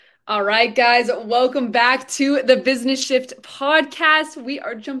All right, guys, welcome back to the Business Shift podcast. We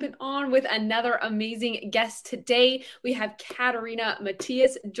are jumping on with another amazing guest today. We have Catarina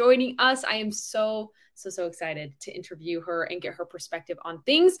Matias joining us. I am so excited to interview her and get her perspective on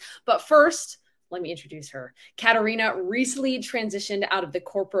things. But first, let me introduce her. Catarina recently transitioned out of the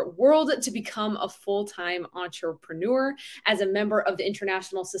corporate world to become a full-time entrepreneur. As a member of the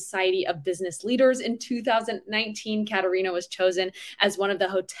International Society of Business Leaders in 2019, Catarina was chosen as one of the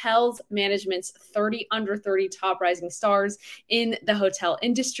hotel management's 30 under 30 top rising stars in the hotel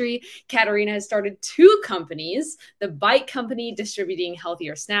industry. Catarina has started two companies, the Bite Company distributing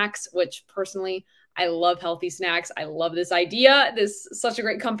healthier snacks, which personally I love healthy snacks. I love this idea. This is such a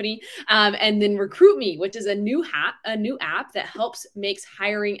great company. And then Recruit Me, which is a new app that helps makes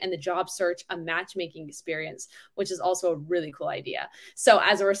hiring and the job search a matchmaking experience, which is also a really cool idea. So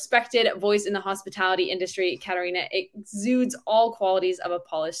as a respected voice in the hospitality industry, Catarina exudes all qualities of a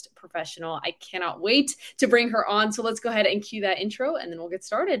polished professional. I cannot wait to bring her on. So let's go ahead and cue that intro and then we'll get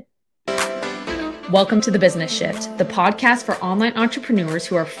started. Welcome to The Business Shift, the podcast for online entrepreneurs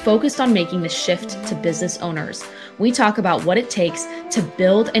who are focused on making the shift to business owners. We talk about what it takes to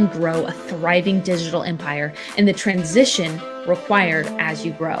build and grow a thriving digital empire and the transition required as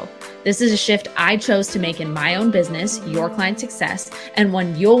you grow. This is a shift I chose to make in my own business, Your Client Success, and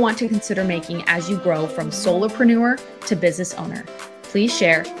one you'll want to consider making as you grow from solopreneur to business owner. Please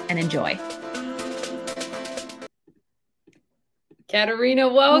share and enjoy. Catarina,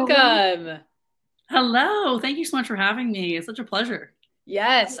 welcome. Hello. Thank you so much for having me. It's such a pleasure.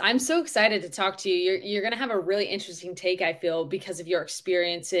 Yes, I'm so excited to talk to you. You're going to have a really interesting take, I feel, because of your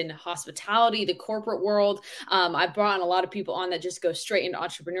experience in hospitality, the corporate world. I've brought on a lot of people on that just go straight into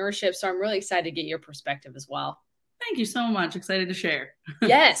entrepreneurship. So I'm really excited to get your perspective as well. Thank you so much. Excited to share.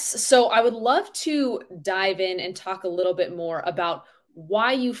 Yes. So I would love to dive in and talk a little bit more about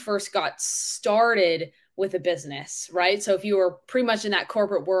why you first got started with a business, right? So if you were pretty much in that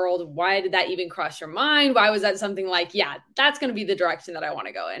corporate world, why did that even cross your mind? Why was that something like, yeah, that's going to be the direction that I want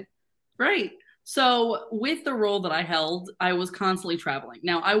to go in? Right. So with the role that I held, I was constantly traveling.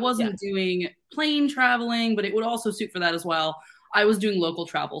 Now, I wasn't doing plane traveling, but it would also suit for that as well. I was doing local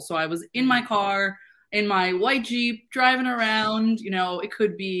travel. So I was in my car, in my white Jeep, driving around. It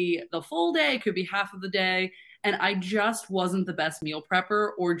could be the full day, it could be half of the day. And I just wasn't the best meal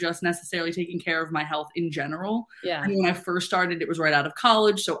prepper or just necessarily taking care of my health in general. Yeah. And when I first started, it was right out of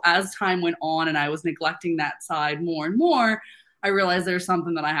college. So as time went on and I was neglecting that side more and more, I realized there's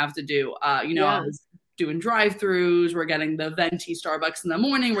something that I have to do. I was doing drive-throughs. We're getting the venti Starbucks in the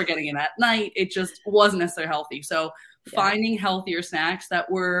morning. We're getting it at night. It just wasn't necessarily healthy. So finding healthier snacks that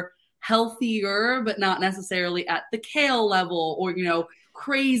were healthier, but not necessarily at the kale level or,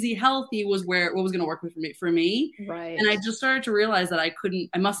 crazy healthy was what was going to work for me. Right. And I just started to realize that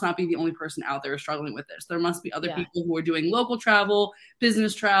I must not be the only person out there struggling with this. There must be other people who are doing local travel,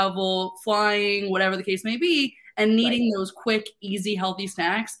 business travel, flying, whatever the case may be, and needing those quick, easy, healthy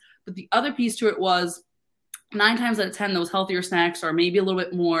snacks. But the other piece to it was 9 times out of 10, those healthier snacks are maybe a little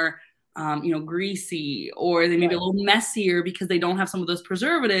bit more, greasy, or they may be a little messier because they don't have some of those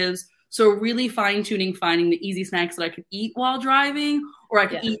preservatives. So really fine-tuning, finding the easy snacks that I could eat while driving, or I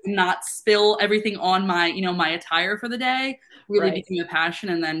could eat and not spill everything on my, my attire for the day, really became a passion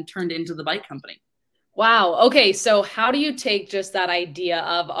and then turned into the Bite Company. Wow. Okay. So how do you take just that idea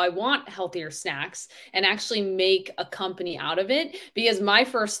of I want healthier snacks and actually make a company out of it? Because my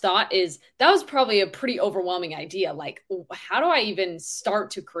first thought is that was probably a pretty overwhelming idea. Like, how do I even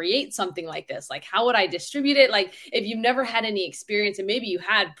start to create something like this? Like, how would I distribute it? Like, if you've never had any experience, and maybe you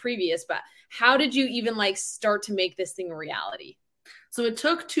had previous, but how did you even start to make this thing a reality? So it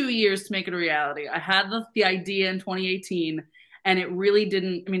took 2 years to make it a reality. I had the idea in 2018. And it really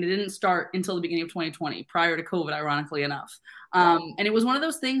didn't start until the beginning of 2020, prior to COVID, ironically enough. And it was one of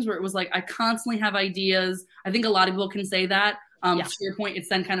those things where it was like, I constantly have ideas. I think a lot of people can say that. To your point, it's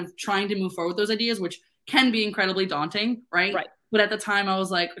then kind of trying to move forward with those ideas, which can be incredibly daunting, right? But at the time I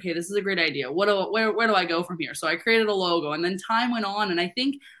was like, okay, this is a great idea. Where do I go from here? So I created a logo, and then time went on. And I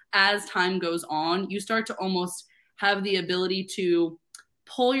think as time goes on, you start to almost have the ability to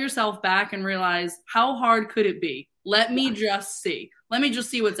pull yourself back and realize, how hard could it be? Let me just see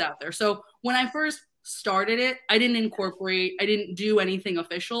what's out there. So when I first started it, I didn't do anything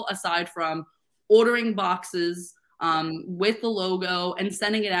official aside from ordering boxes with the logo and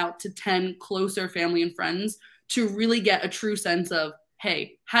sending it out to 10 closer family and friends to really get a true sense of,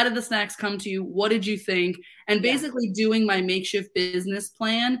 hey, how did the snacks come to you? What did you think? And basically doing my makeshift business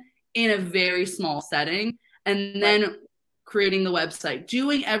plan in a very small setting. And then creating the website,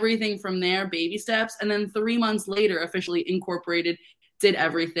 doing everything from there, baby steps. And then 3 months later, officially incorporated did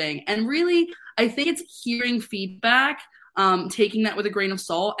everything. And really, I think it's hearing feedback, taking that with a grain of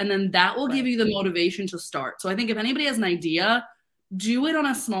salt, and then that will give you the motivation to start. So I think if anybody has an idea, do it on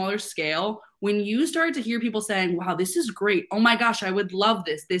a smaller scale. When you start to hear people saying, wow, this is great. Oh my gosh, I would love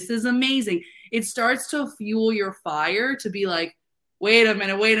this. This is amazing. It starts to fuel your fire to be like, wait a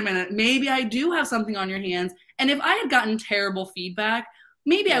minute. Maybe I do have something on your hands. And if I had gotten terrible feedback,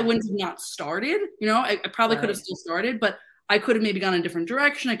 maybe I wouldn't have not started. I probably could have still started, but I could have maybe gone a different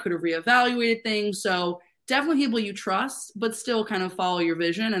direction. I could have reevaluated things. So definitely people you trust, but still kind of follow your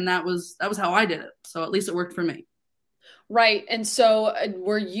vision. And that was how I did it. So at least it worked for me. Right. And so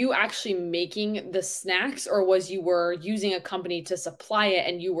were you actually making the snacks, or you were using a company to supply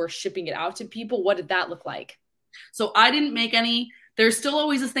it and you were shipping it out to people? What did that look like? So I didn't make any. There's still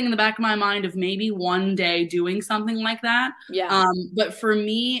always this thing in the back of my mind of maybe one day doing something like that. Yeah. But for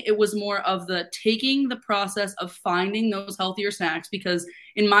me, it was more of taking the process of finding those healthier snacks, because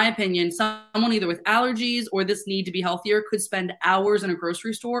in my opinion, someone either with allergies or this need to be healthier could spend hours in a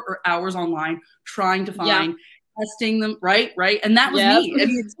grocery store or hours online trying to find testing them, right? And that was me. I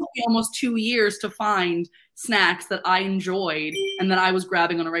mean, it took me almost 2 years to find snacks that I enjoyed and that I was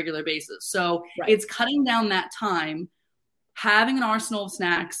grabbing on a regular basis. So it's cutting down that time, having an arsenal of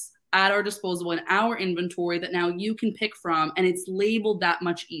snacks at our disposal in our inventory that now you can pick from, and it's labeled that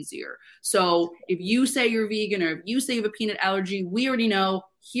much easier. So if you say you're vegan or if you say you have a peanut allergy, we already know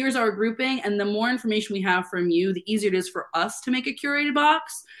here's our grouping, and the more information we have from you, the easier it is for us to make a curated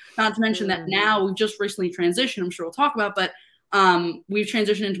box. Not to mention that now we've just recently transitioned, I'm sure we'll talk about, but we've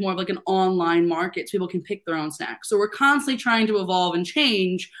transitioned into more of like an online market so people can pick their own snacks. So we're constantly trying to evolve and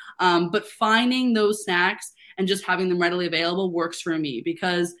change, but finding those snacks and just having them readily available works for me,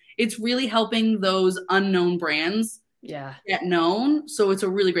 because it's really helping those unknown brands get known. So it's a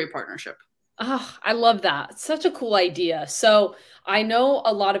really great partnership. Oh, I love that. Such a cool idea. So I know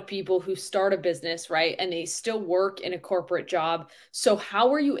a lot of people who start a business, right? And they still work in a corporate job. So how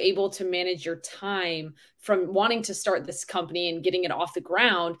were you able to manage your time from wanting to start this company and getting it off the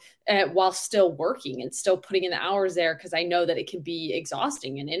ground while still working and still putting in the hours there? Because I know that it can be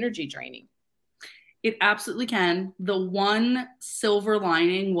exhausting and energy draining. It absolutely can. The one silver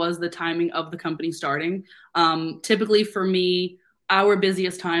lining was the timing of the company starting. Typically for me, our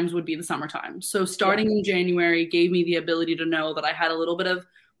busiest times would be the summertime. So starting in January gave me the ability to know that I had a little bit of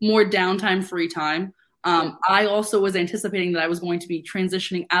more downtime, free time. I also was anticipating that I was going to be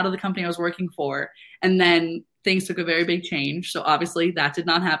transitioning out of the company I was working for. And then things took a very big change. So obviously that did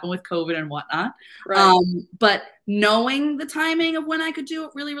not happen with COVID and whatnot. But knowing the timing of when I could do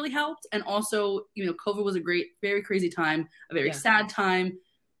it really, really helped. And also, COVID was a great, very crazy time, a very sad time.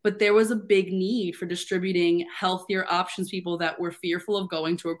 But there was a big need for distributing healthier options. People that were fearful of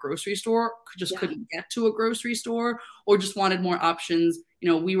going to a grocery store, couldn't get to a grocery store, or just wanted more options.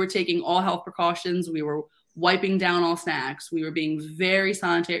 We were taking all health precautions. We were wiping down all snacks. We were being very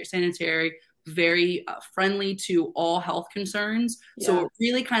sanitary, very friendly to all health concerns. So it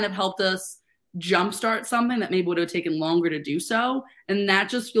really kind of helped us jumpstart something that maybe would have taken longer to do so. And that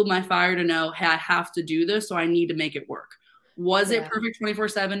just fueled my fire to know, hey, I have to do this, so I need to make it work. Was it perfect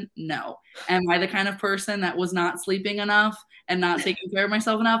 24/7? No. Am I the kind of person that was not sleeping enough and not taking care of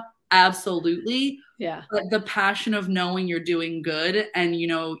myself enough? Absolutely. Yeah. But the passion of knowing you're doing good and,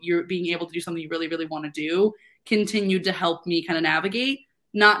 you're being able to do something you really, really want to do continued to help me kind of navigate.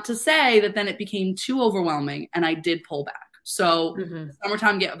 Not to say that then it became too overwhelming and I did pull back. So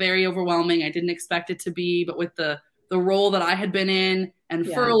summertime get very overwhelming. I didn't expect it to be, but with the role that I had been in and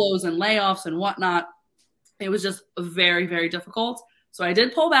furloughs and layoffs and whatnot, it was just very, very difficult. So I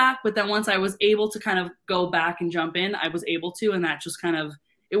did pull back, but then once I was able to kind of go back and jump in, I was able to, and that just kind of,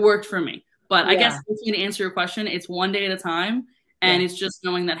 it worked for me. But I guess to answer your question, it's one day at a time. And it's just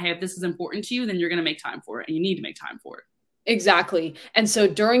knowing that, hey, if this is important to you, then you're going to make time for it, and you need to make time for it. Exactly. And so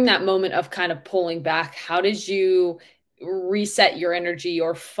during that moment of kind of pulling back, how did you reset your energy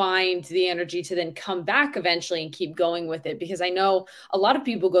or find the energy to then come back eventually and keep going with it? Because I know a lot of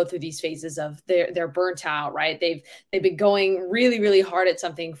people go through these phases of they're burnt out, right? They've been going really, really hard at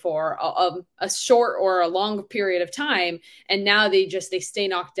something for a short or a long period of time. And now they stay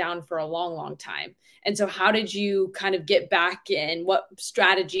knocked down for a long, long time. And so how did you kind of get back in? What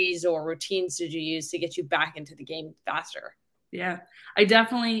strategies or routines did you use to get you back into the game faster? Yeah, I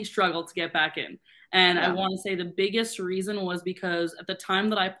definitely struggled to get back in. And I want to say the biggest reason was because at the time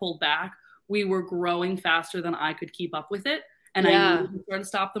that I pulled back, we were growing faster than I could keep up with it. And I needed to sort of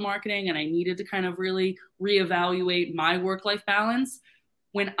stop the marketing, and I needed to kind of really reevaluate my work-life balance.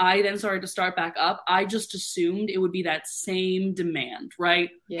 When I then started to start back up, I just assumed it would be that same demand, right?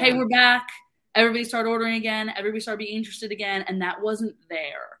 Yeah. Hey, we're back. everybody started ordering again, everybody started being interested again, and that wasn't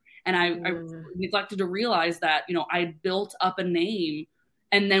there. And I neglected to realize that, you know, I built up a name,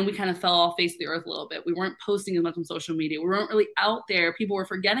 and then we kind of fell off face of the earth a little bit. We weren't posting as much on social media. We weren't really out there. People were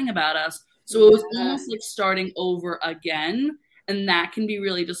forgetting about us. So it was almost like starting over again. And that can be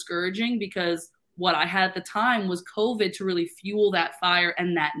really discouraging, because what I had at the time was COVID to really fuel that fire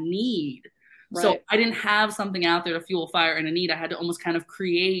and that need. Right. So I didn't have something out there to fuel fire and a need. I had to almost kind of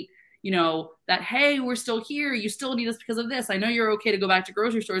create, you know, that, hey, we're still here. You still need us because of this. I know you're okay to go back to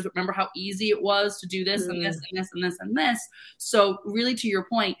grocery stores, but remember how easy it was to do this and this and this and this and this. So really, to your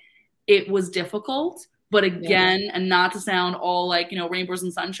point, it was difficult, but again, and not to sound all like, you know, rainbows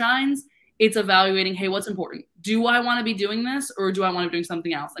and sunshines, it's evaluating, hey, what's important? Do I want to be doing this, or do I want to be doing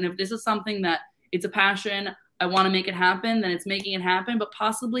something else? And if this is something that it's a passion, I want to make it happen, then it's making it happen, but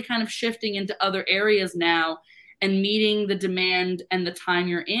possibly kind of shifting into other areas now and meeting the demand and the time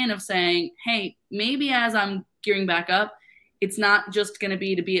you're in of saying, hey, maybe as I'm gearing back up, it's not just going to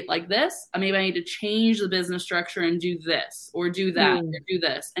be it like this. Maybe I need to change the business structure and do this or do that or do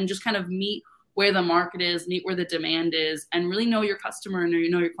this, and just kind of meet where the market is, meet where the demand is, and really know your customer and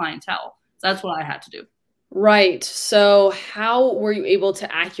know your clientele. So that's what I had to do. Right. So how were you able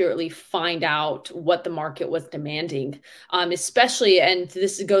to accurately find out what the market was demanding? Especially, and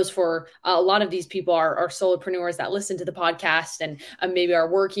this goes for a lot of these people are solopreneurs that listen to the podcast and maybe are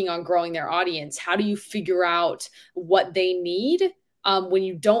working on growing their audience. How do you figure out what they need when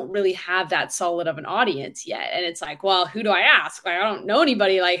you don't really have that solid of an audience yet? And it's like, well, who do I ask? Like, I don't know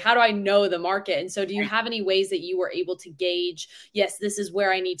anybody. Like, how do I know the market? And so do you have any ways that you were able to gauge, yes, this is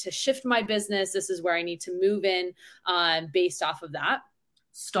where I need to shift my business. This is where I need to move in based off of that?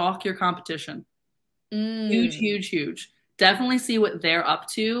 Stalk your competition. Huge, huge, huge. Definitely see what they're up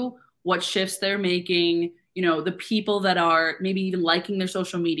to, what shifts they're making, you know, the people that are maybe even liking their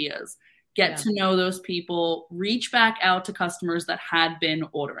social medias. Get to know those people, reach back out to customers that had been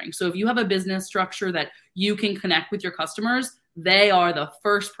ordering. So if you have a business structure that you can connect with your customers, they are the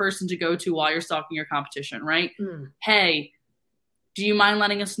first person to go to while you're stalking your competition, right? Hey, do you mind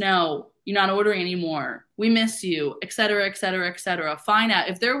letting us know you're not ordering anymore? We miss you, et cetera, et cetera, et cetera. Find out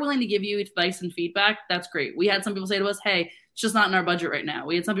if they're willing to give you advice and feedback. That's great. We had some people say to us, hey, it's just not in our budget right now.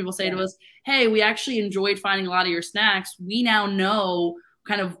 We had some people say to us, hey, we actually enjoyed finding a lot of your snacks. We now know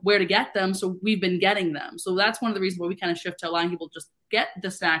kind of where to get them, so we've been getting them. So that's one of the reasons why we kind of shift to allowing people to just get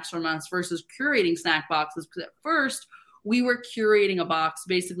the snacks from us versus curating snack boxes, because at first we were curating a box to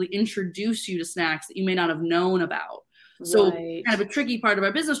basically introduce you to snacks that you may not have known about. So kind of a tricky part of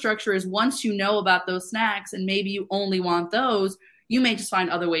our business structure is once you know about those snacks and maybe you only want those, you may just find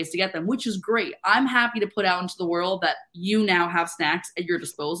other ways to get them, which is great. I'm happy to put out into the world that you now have snacks at your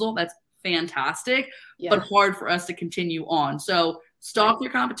disposal. That's fantastic, but hard for us to continue on. So stalk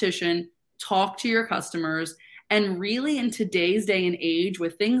your competition, talk to your customers, and really in today's day and age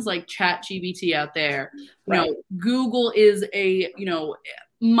with things like ChatGPT out there, you know, Google is a, you know,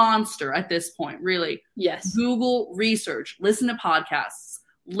 monster at this point, really. Yes. Google research, listen to podcasts,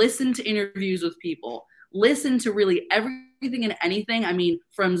 listen to interviews with people, listen to really everything and anything. I mean,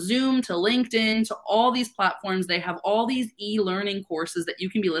 from Zoom to LinkedIn to all these platforms, they have all these e-learning courses that you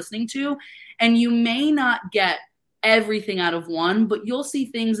can be listening to, and you may not get everything out of one, but you'll see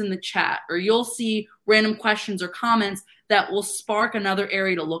things in the chat, or you'll see random questions or comments that will spark another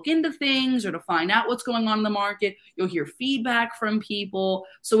area to look into things or to find out what's going on in the market. You'll hear feedback from people.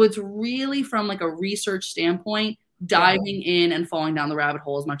 So it's really from like a research standpoint, diving in and falling down the rabbit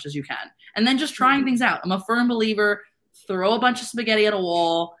hole as much as you can. And then just trying things out. I'm a firm believer, throw a bunch of spaghetti at a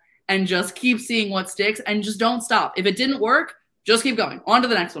wall and just keep seeing what sticks, and just don't stop. If it didn't work, just keep going. On to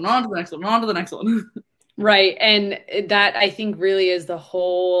the next one, on to the next one, on to the next one. Right. And that, I think, really is the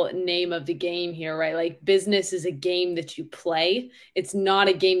whole name of the game here, right? Like, business is a game that you play. It's not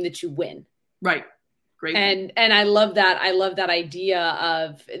a game that you win. Right. Great. And I love that. I love that idea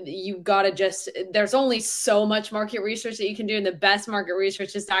of you got to just, there's only so much market research that you can do. And the best market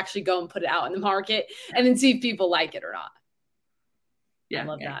research is to actually go and put it out in the market and then see if people like it or not. Yeah. I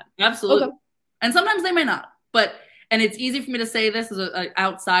love that. Absolutely. Okay. And sometimes they may not, and it's easy for me to say this as an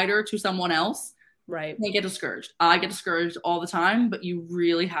outsider to someone else. Right. They get discouraged. I get discouraged all the time, but you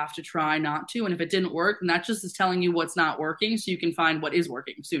really have to try not to. And if it didn't work, then that just is telling you what's not working so you can find what is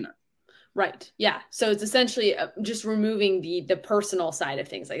working sooner. Right. Yeah. So it's essentially just removing the personal side of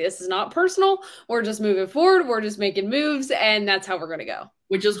things. Like, this is not personal. We're just moving forward. We're just making moves, and that's how we're going to go.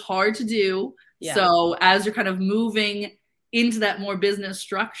 Which is hard to do. Yeah. So as you're kind of moving into that more business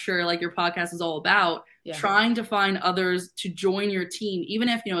structure, like your podcast is all about, trying to find others to join your team, even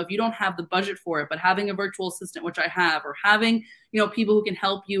if, if you don't have the budget for it, but having a virtual assistant, which I have, or having, people who can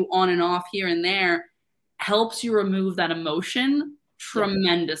help you on and off here and there, helps you remove that emotion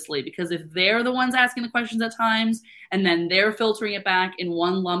tremendously, because if they're the ones asking the questions at times and then they're filtering it back in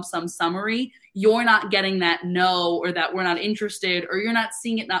one lump sum summary, you're not getting that no, or that we're not interested, or you're not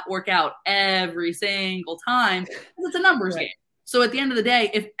seeing it not work out every single time, because it's a numbers game. So at the end of the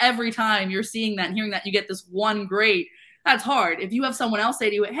day, if every time you're seeing that and hearing that you get this one great, that's hard. If you have someone else say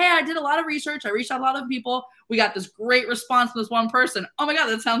to you, hey, I did a lot of research, I reached out to a lot of people, we got this great response from this one person. Oh my God,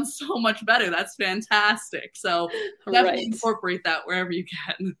 that sounds so much better. That's fantastic. So definitely incorporate that wherever you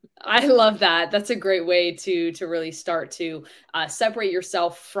can. I love that. That's a great way to really start to separate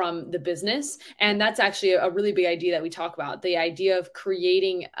yourself from the business. And that's actually a really big idea that we talk about, the idea of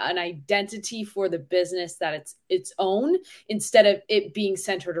creating an identity for the business that it's its own, instead of it being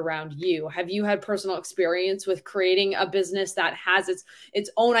centered around you. Have you had personal experience with creating a business that has its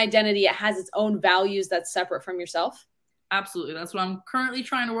own identity, it has its own values that's separate from yourself? Absolutely. That's what I'm currently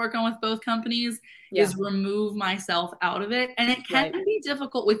trying to work on with both companies, is remove myself out of it. And it can be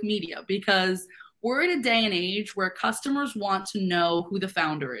difficult with media, because we're in a day and age where customers want to know who the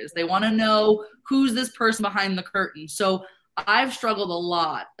founder is. They want to know who's this person behind the curtain. So I've struggled a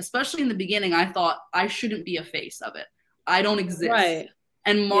lot, especially in the beginning. I thought I shouldn't be a face of it. I don't exist.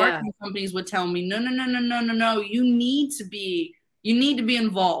 And marketing companies would tell me, no, you need to be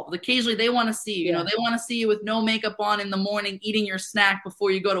involved. Occasionally they want to see you, they want to see you with no makeup on in the morning, eating your snack before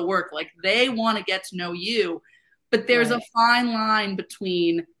you go to work. Like, they want to get to know you, but there's a fine line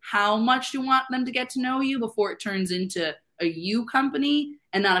between how much you want them to get to know you before it turns into a you company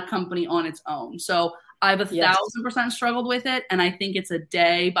and not a company on its own. So I've 1,000% struggled with it. And I think it's a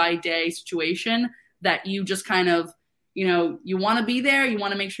day by day situation that you just kind of, you want to be there. You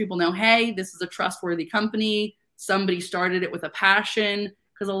want to make sure people know, hey, this is a trustworthy company. Somebody started it with a passion,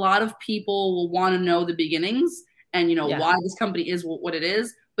 because a lot of people will want to know the beginnings and, why this company is what it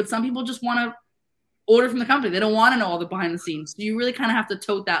is. But some people just want to order from the company. They don't want to know all the behind the scenes. So you really kind of have to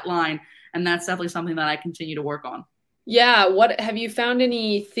tote that line. And that's definitely something that I continue to work on. Yeah. What have you found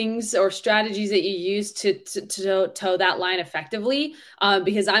any things or strategies that you use to toe that line effectively?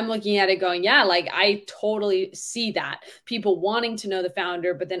 Because I'm looking at it going, like, I totally see that, people wanting to know the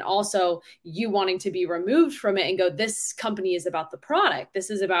founder, but then also you wanting to be removed from it and go, this company is about the product.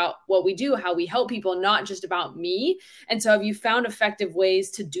 This is about what we do, how we help people, not just about me. And so have you found effective ways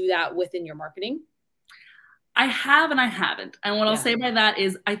to do that within your marketing? I have and I haven't. And what I'll say by that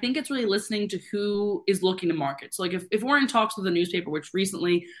is, I think it's really listening to who is looking to market. So like if we're in talks with a newspaper, which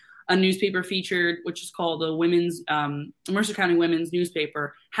recently a newspaper featured, which is called the Women's Mercer County Women's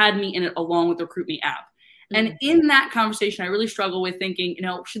Newspaper, had me in it along with the Recruit Me app. And in that conversation, I really struggle with thinking,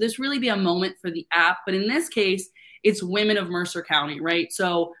 should this really be a moment for the app? But in this case, it's women of Mercer County, right?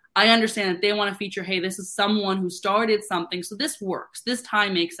 So I understand that they want to feature, hey, this is someone who started something, so this works. This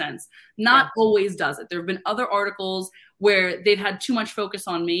time makes sense. Not always does it. There have been other articles where they've had too much focus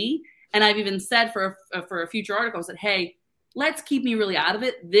on me. And I've even said for a future article, I said, hey, let's keep me really out of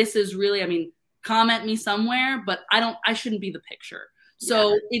it. This is really, comment me somewhere, but I shouldn't be the picture.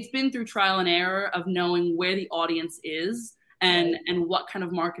 So it's been through trial and error of knowing where the audience is and what kind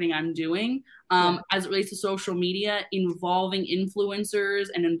of marketing I'm doing. As it relates to social media, involving influencers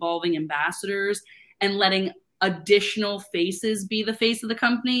and involving ambassadors and letting additional faces be the face of the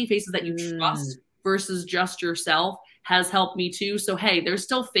company, faces that you trust versus just yourself, has helped me too. So, hey, there's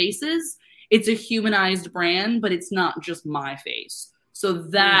still faces. It's a humanized brand, but it's not just my face. So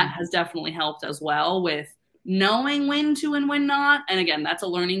that has definitely helped as well with knowing when to and when not. And again, that's a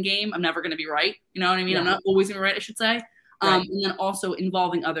learning game. I'm never going to be right. You know what I mean? I'm not always going to be right, I should say. And then also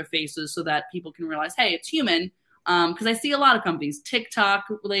involving other faces so that people can realize, hey, it's human. Because I see a lot of companies, TikTok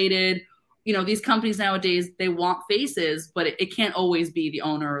related, these companies nowadays, they want faces, but it can't always be the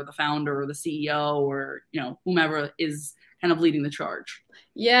owner or the founder or the CEO or, whomever is kind of leading the charge.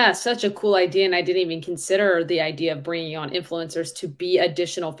 Yeah, such a cool idea. And I didn't even consider the idea of bringing on influencers to be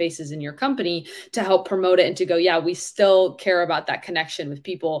additional faces in your company to help promote it and to go, yeah, we still care about that connection with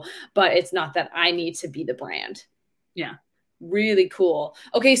people, but it's not that I need to be the brand. Yeah. Really cool.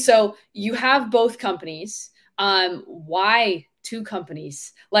 Okay, so you have both companies. Why two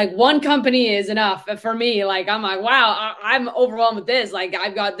companies? Like, one company is enough for me. Like, I'm like, wow, I'm overwhelmed with this. Like,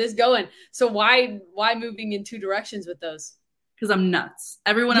 I've got this going. So why moving in two directions with those? Because I'm nuts.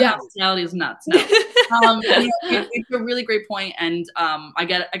 Everyone in hospitality is nuts. No. It's a really great point. And I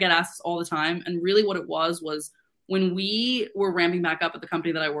get asked all the time. And really what it was when we were ramping back up at the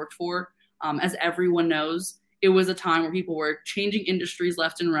company that I worked for, as everyone knows, it was a time where people were changing industries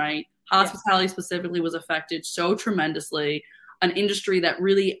left and right. Hospitality specifically was affected so tremendously, an industry that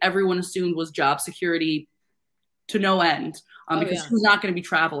really everyone assumed was job security to no end, because who's not going to be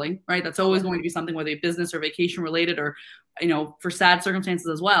traveling, right? That's always going to be something, whether business or vacation related, or, for sad circumstances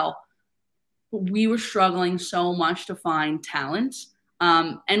as well. We were struggling so much to find talent.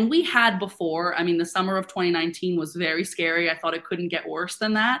 And we had before, the summer of 2019 was very scary. I thought it couldn't get worse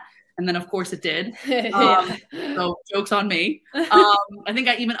than that. And then, of course, it did. So joke's on me. I think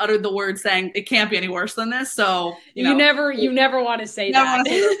I even uttered the word saying it can't be any worse than this. So, you never want to say that.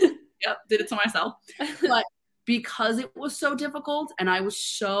 Yep, did it to myself. But because it was so difficult and I was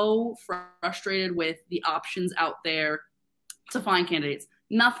so frustrated with the options out there to find candidates,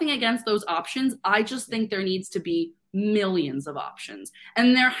 nothing against those options. I just think there needs to be millions of options.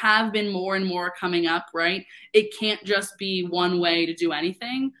 And there have been more and more coming up, right? It can't just be one way to do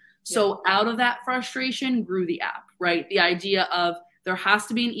anything. So out of that frustration grew the app, right? The idea of there has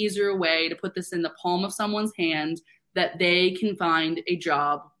to be an easier way to put this in the palm of someone's hand that they can find a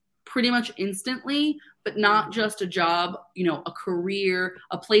job pretty much instantly, but not just a job, a career,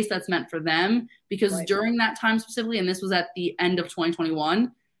 a place that's meant for them. Because during that time specifically, and this was at the end of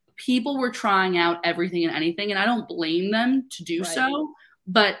 2021, people were trying out everything and anything, and I don't blame them to do so,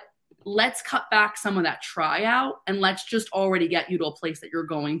 but let's cut back some of that tryout and let's just already get you to a place that you're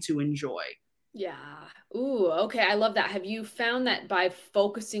going to enjoy. Yeah. Ooh, okay. I love that. Have you found that by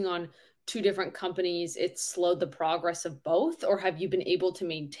focusing on two different companies, it slowed the progress of both, or have you been able to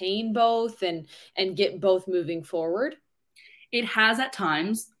maintain both and get both moving forward? It has at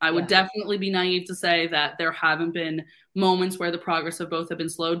times. I would definitely be naive to say that there haven't been moments where the progress of both have been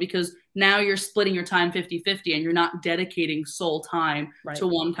slowed, because now you're splitting your time 50-50 and you're not dedicating sole time to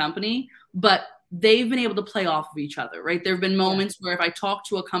one company, but they've been able to play off of each other, right? There have been moments where if I talk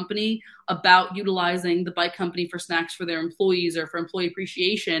to a company about utilizing the bike company for snacks for their employees or for employee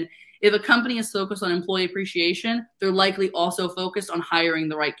appreciation, if a company is focused on employee appreciation, they're likely also focused on hiring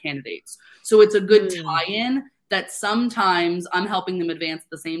the right candidates. So it's a good tie-in that sometimes I'm helping them advance at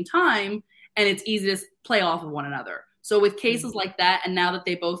the same time, and it's easy to play off of one another. So with cases like that, and now that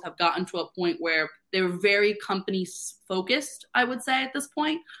they both have gotten to a point where they're very company focused, I would say at this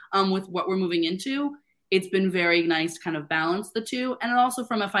point, with what we're moving into, it's been very nice to kind of balance the two. And also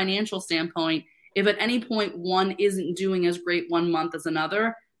from a financial standpoint, if at any point one isn't doing as great one month as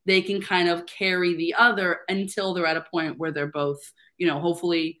another, they can kind of carry the other until they're at a point where they're both,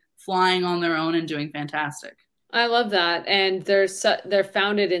 hopefully flying on their own and doing fantastic. I love that. And they're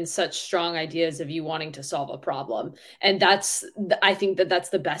founded in such strong ideas of you wanting to solve a problem. And I think that's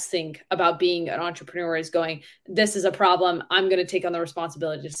the best thing about being an entrepreneur, is going, this is a problem, I'm going to take on the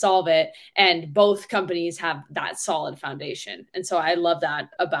responsibility to solve it. And both companies have that solid foundation. And so I love that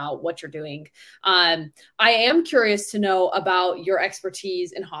about what you're doing. I am curious to know about your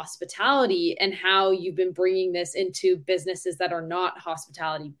expertise in hospitality and how you've been bringing this into businesses that are not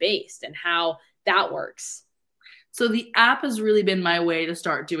hospitality based and how that works. So the app has really been my way to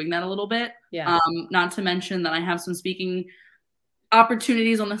start doing that a little bit. Not to mention that I have some speaking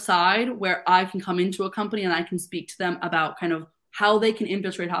opportunities on the side where I can come into a company and I can speak to them about kind of how they can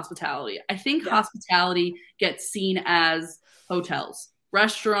infiltrate hospitality. I think hospitality gets seen as hotels,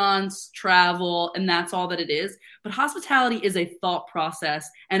 restaurants, travel, and that's all that it is. But hospitality is a thought process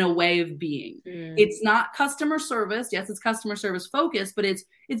and a way of being. It's not customer service. Yes, it's customer service focused, but it's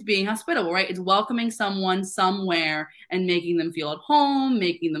being hospitable, right? It's welcoming someone somewhere and making them feel at home,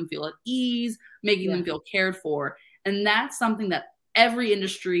 making them feel at ease, making them feel cared for. And that's something that every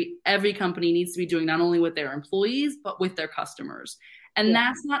industry, every company needs to be doing, not only with their employees, but with their customers. And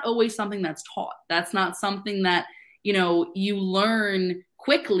that's not always something that's taught. That's not something that you learn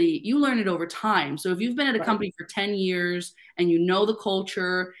quickly. You learn it over time. So if you've been at a company for 10 years and you know the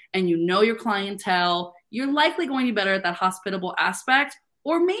culture and you know your clientele, you're likely going to be better at that hospitable aspect.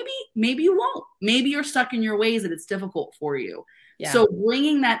 Or maybe you won't. Maybe you're stuck in your ways and it's difficult for you. So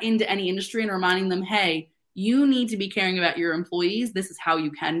bringing that into any industry and reminding them, hey, you need to be caring about your employees. This is how you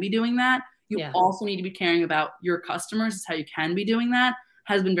can be doing that. You also need to be caring about your customers. This is how you can be doing that.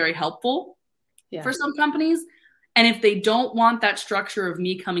 Has been very helpful for some companies. And if they don't want that structure of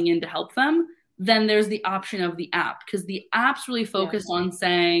me coming in to help them, then there's the option of the app, because the app's really focused on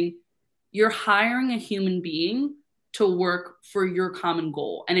saying you're hiring a human being to work for your common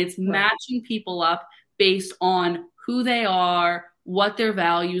goal. And it's matching people up based on who they are, what their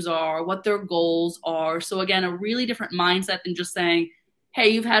values are, what their goals are. So again, a really different mindset than just saying, hey,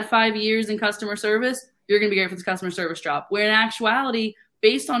 you've had 5 years in customer service, you're going to be great for this customer service job. Where in actuality,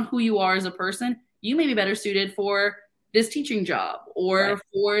 based on who you are as a person, you may be better suited for this teaching job or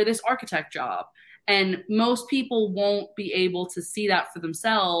for this architect job. And most people won't be able to see that for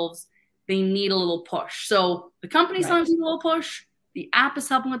themselves. They need a little push. So the company's Right. helping with a little push. The app is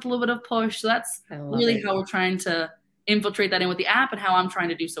helping with a little bit of push. So that's really how we're trying to infiltrate that in with the app, and how I'm trying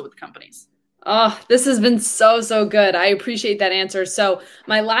to do so with the companies. Oh, this has been so, so good. I appreciate that answer. So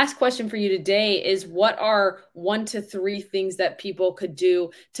my last question for you today is, what are 1 to 3 things that people could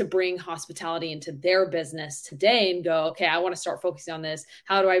do to bring hospitality into their business today and go, okay, I want to start focusing on this.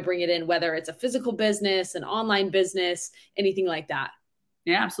 How do I bring it in? Whether it's a physical business, an online business, anything like that.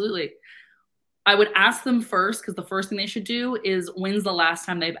 Yeah, absolutely. I would ask them first, because the first thing they should do is, when's the last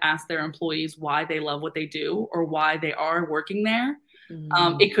time they've asked their employees why they love what they do or why they are working there?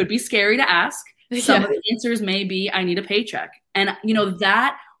 It could be scary to ask. Some of the answers may be, I need a paycheck. And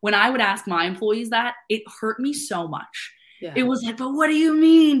that when I would ask my employees that, it hurt me so much. Yeah. It was like, but what do you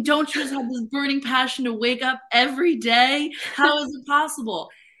mean? Don't you just have this burning passion to wake up every day? How is it possible?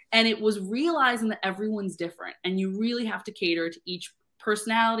 And it was realizing that everyone's different, and you really have to cater to each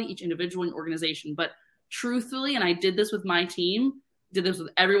personality, each individual and organization. But truthfully, and I did this with my team, did this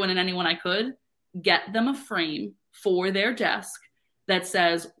with everyone and anyone I could, get them a frame for their desk that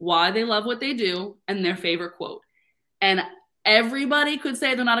says why they love what they do and their favorite quote. And everybody could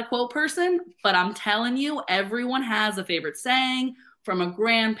say they're not a quote person, but I'm telling you, everyone has a favorite saying from a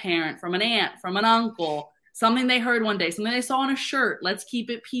grandparent, from an aunt, from an uncle, something they heard one day, something they saw on a shirt. Let's keep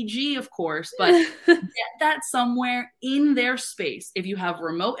it PG, of course, but get that somewhere in their space. If you have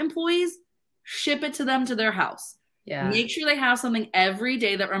remote employees, ship it to them to their house. Yeah. Make sure they have something every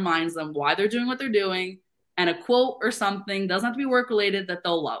day that reminds them why they're doing what they're doing, and a quote or something, doesn't have to be work related, that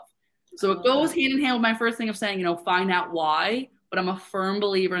they'll love. So it goes hand in hand with my first thing of saying, find out why. But I'm a firm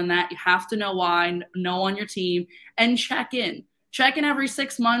believer in that. You have to know why, know on your team, and check in. Check in every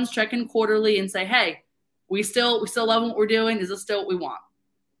 6 months, check in quarterly, and say, hey, we still love what we're doing. Is this still what we want?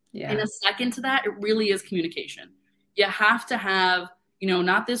 Yeah. And a second to that, it really is communication. You have to have,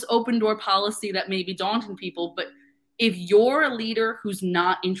 not this open door policy that may be daunting people, but if you're a leader who's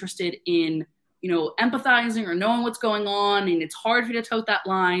not interested in empathizing or knowing what's going on, and it's hard for you to tote that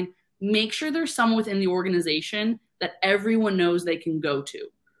line, make sure there's someone within the organization that everyone knows they can go to.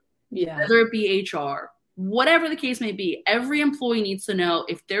 Yeah. Whether it be HR, whatever the case may be, every employee needs to know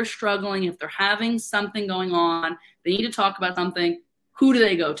if they're struggling, if they're having something going on, they need to talk about something, who do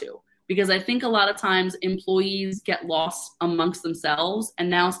they go to? Because I think a lot of times employees get lost amongst themselves.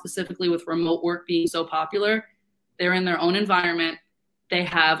 And now specifically with remote work being so popular, they're in their own environment. They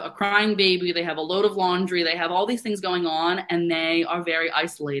have a crying baby, they have a load of laundry, they have all these things going on, and they are very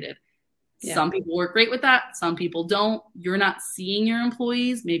isolated. Yeah. Some people work great with that. Some people don't. You're not seeing your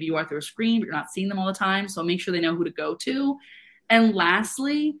employees. Maybe you are through a screen, but you're not seeing them all the time. So make sure they know who to go to. And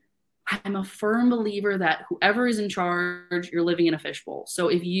lastly, I'm a firm believer that whoever is in charge, you're living in a fishbowl. So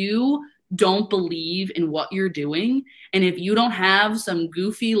if you don't believe in what you're doing, and if you don't have some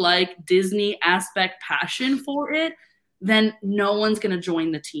goofy, like Disney aspect passion for it, then no one's going to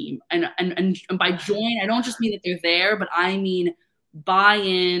join the team. And by join, I don't just mean that they're there, but I mean buy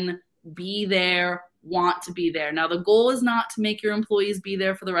in, be there, want to be there. Now, the goal is not to make your employees be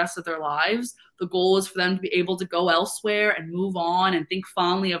there for the rest of their lives. The goal is for them to be able to go elsewhere and move on and think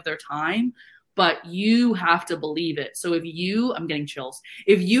fondly of their time. But you have to believe it. So if you, I'm getting chills.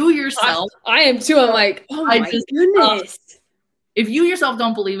 If you yourself, I am too. I'm like, oh my goodness. If you yourself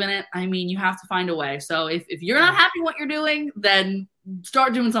don't believe in it, I mean, you have to find a way. So if you're not happy with what you're doing, then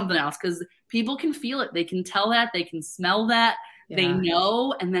start doing something else, because people can feel it. They can tell that. They can smell that. Yeah. They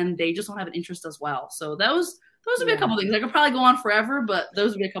know, and then they just don't have an interest as well. So those would be a couple things. I could probably go on forever, but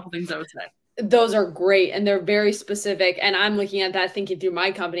those would be a couple things I would say. Those are great, and they're very specific. And I'm looking at that, thinking through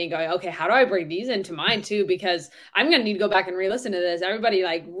my company, going, okay, how do I bring these into mine too? Because I'm going to need to go back and re-listen to this. Everybody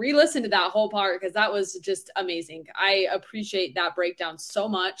re-listen to that whole part, because that was just amazing. I appreciate that breakdown so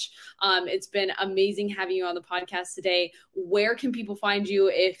much. It's been amazing having you on the podcast today. Where can people find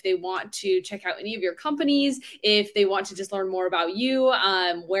you if they want to check out any of your companies, if they want to just learn more about you?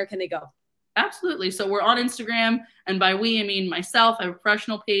 Where can they go? Absolutely. So we're on Instagram, and by we, I mean myself. I have a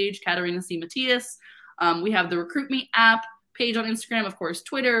professional page, Catarina Matias. We have the Recruit Me app page on Instagram, of course,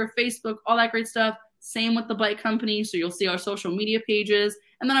 Twitter, Facebook, all that great stuff. Same with the bike company. So you'll see our social media pages,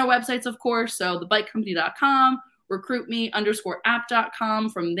 and then our websites, of course. So thebikecompany.com, recruitme_app.com.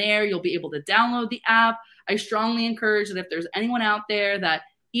 From there, you'll be able to download the app. I strongly encourage that if there's anyone out there that,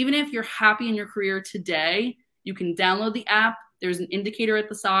 even if you're happy in your career today, you can download the app. There's an indicator at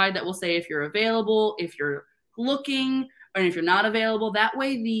the side that will say if you're available, if you're looking, or if you're not available. That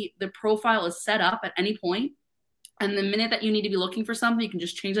way the profile is set up at any point. And the minute that you need to be looking for something, you can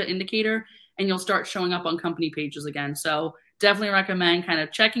just change that indicator and you'll start showing up on company pages again. So definitely recommend kind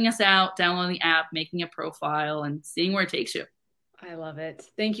of checking us out, downloading the app, making a profile, and seeing where it takes you. I love it.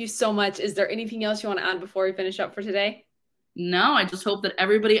 Thank you so much. Is there anything else you want to add before we finish up for today? No, I just hope that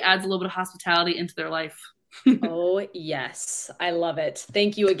everybody adds a little bit of hospitality into their life. Oh, yes. I love it.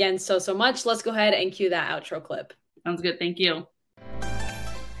 Thank you again so much. Let's go ahead and cue that outro clip. Sounds good. Thank you.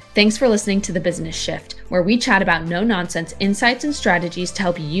 Thanks for listening to The Business Shift, where we chat about no-nonsense insights and strategies to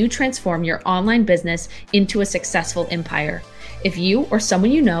help you transform your online business into a successful empire. If you or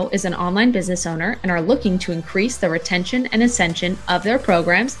someone you know is an online business owner and are looking to increase the retention and ascension of their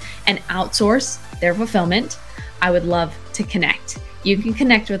programs and outsource their fulfillment, I would love to connect. You can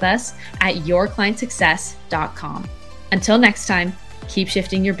connect with us at yourclientsuccess.com. Until next time, keep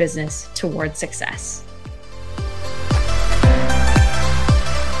shifting your business towards success.